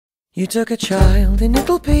You took a child in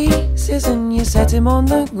little pieces and you set him on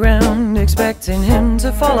the ground, expecting him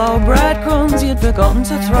to follow breadcrumbs you'd forgotten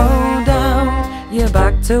to throw down. You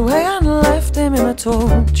backed away and left him in the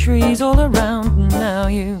tall trees all around, and now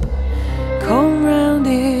you come round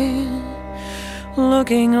here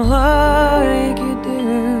looking like you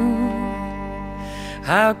do.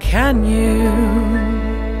 How can you?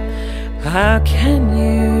 How can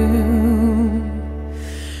you?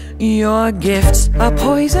 Your gifts are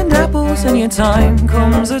poisoned apples and your time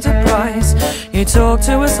comes at a price. You talk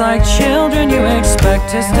to us like children, you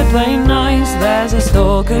expect us to play nice. There's a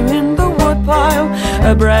stalker in the woodpile,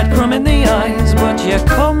 a breadcrumb in the eyes, but you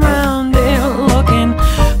come round here looking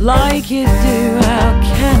like you do. How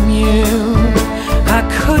can you? How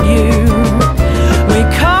could you? We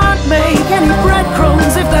can't make any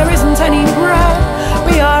breadcrumbs if there isn't any bread.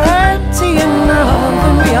 We are empty enough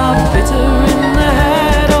and we are bitter in the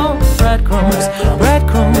head. Breadcrumbs,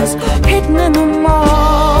 breadcrumbs hidden in the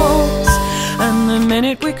moss. And the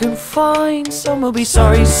minute we can find some, we'll be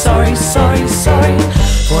sorry, sorry, sorry, sorry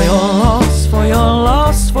for your loss, for your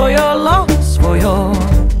loss, for your loss, for your...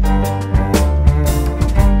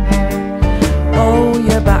 Oh,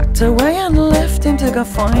 you backed away and left him to go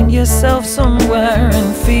find yourself somewhere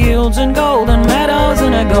in fields and golden meadows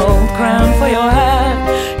and a gold crown for your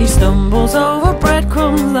head. He stumbles over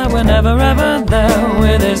breadcrumbs that were never ever there,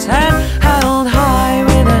 with his head held high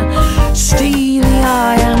with a steely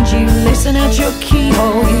eye, and you listen at your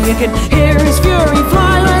keyhole. You can hear his fury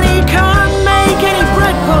fly when he can't make any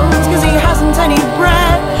breadcrumbs, cause he hasn't any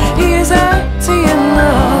bread. He is empty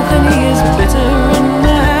enough and he is bitter in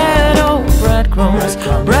the head. Oh, breadcrumbs,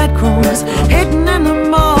 breadcrumbs hidden in the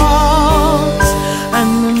moss.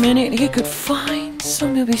 And the minute he could find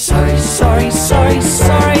some, he'll be sorry, sorry, sorry,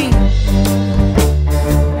 sorry.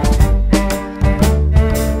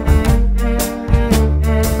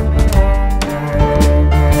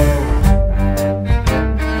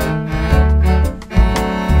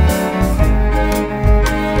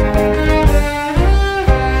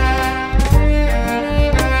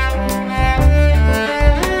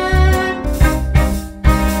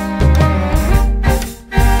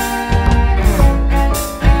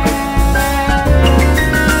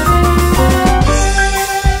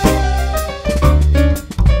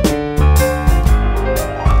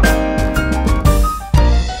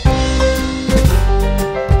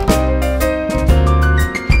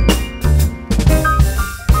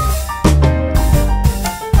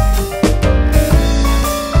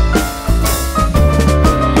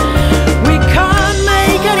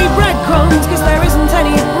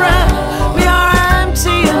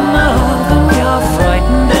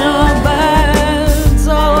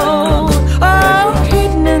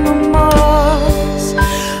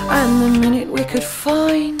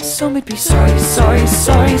 We'd be sorry, sorry,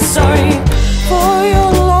 sorry, sorry for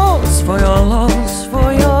your loss, for your loss,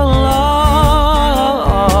 for your loss.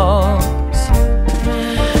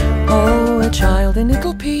 Oh, a child in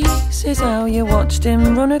little pieces, how you watched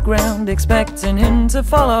him run aground, expecting him to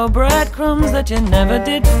follow breadcrumbs that you never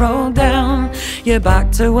did throw down. You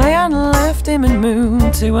backed away and left him and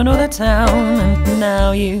moved to another town, and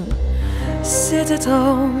now you sit at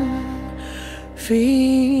home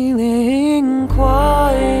feeling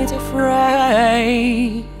quite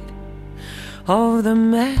afraid of the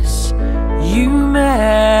mess you made.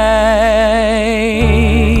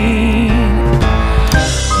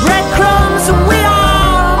 Breadcrumbs, we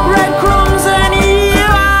are breadcrumbs, and you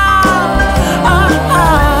are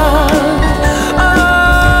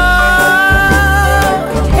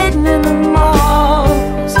hidden in the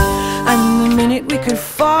moss. And the minute we could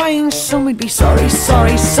find some, we'd be sorry,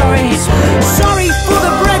 sorry, sorry, sorry for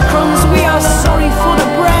the breadcrumbs. We are sorry for the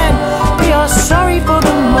bread. We are sorry for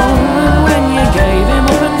the moment when you gave him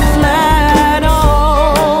up and fled.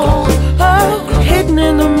 Oh, oh, hidden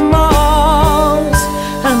in the moss.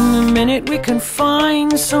 And the minute we can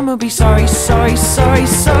find some, we'll be sorry, sorry, sorry,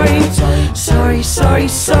 sorry, sorry, sorry,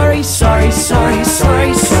 sorry, sorry, sorry,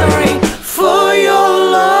 sorry, sorry.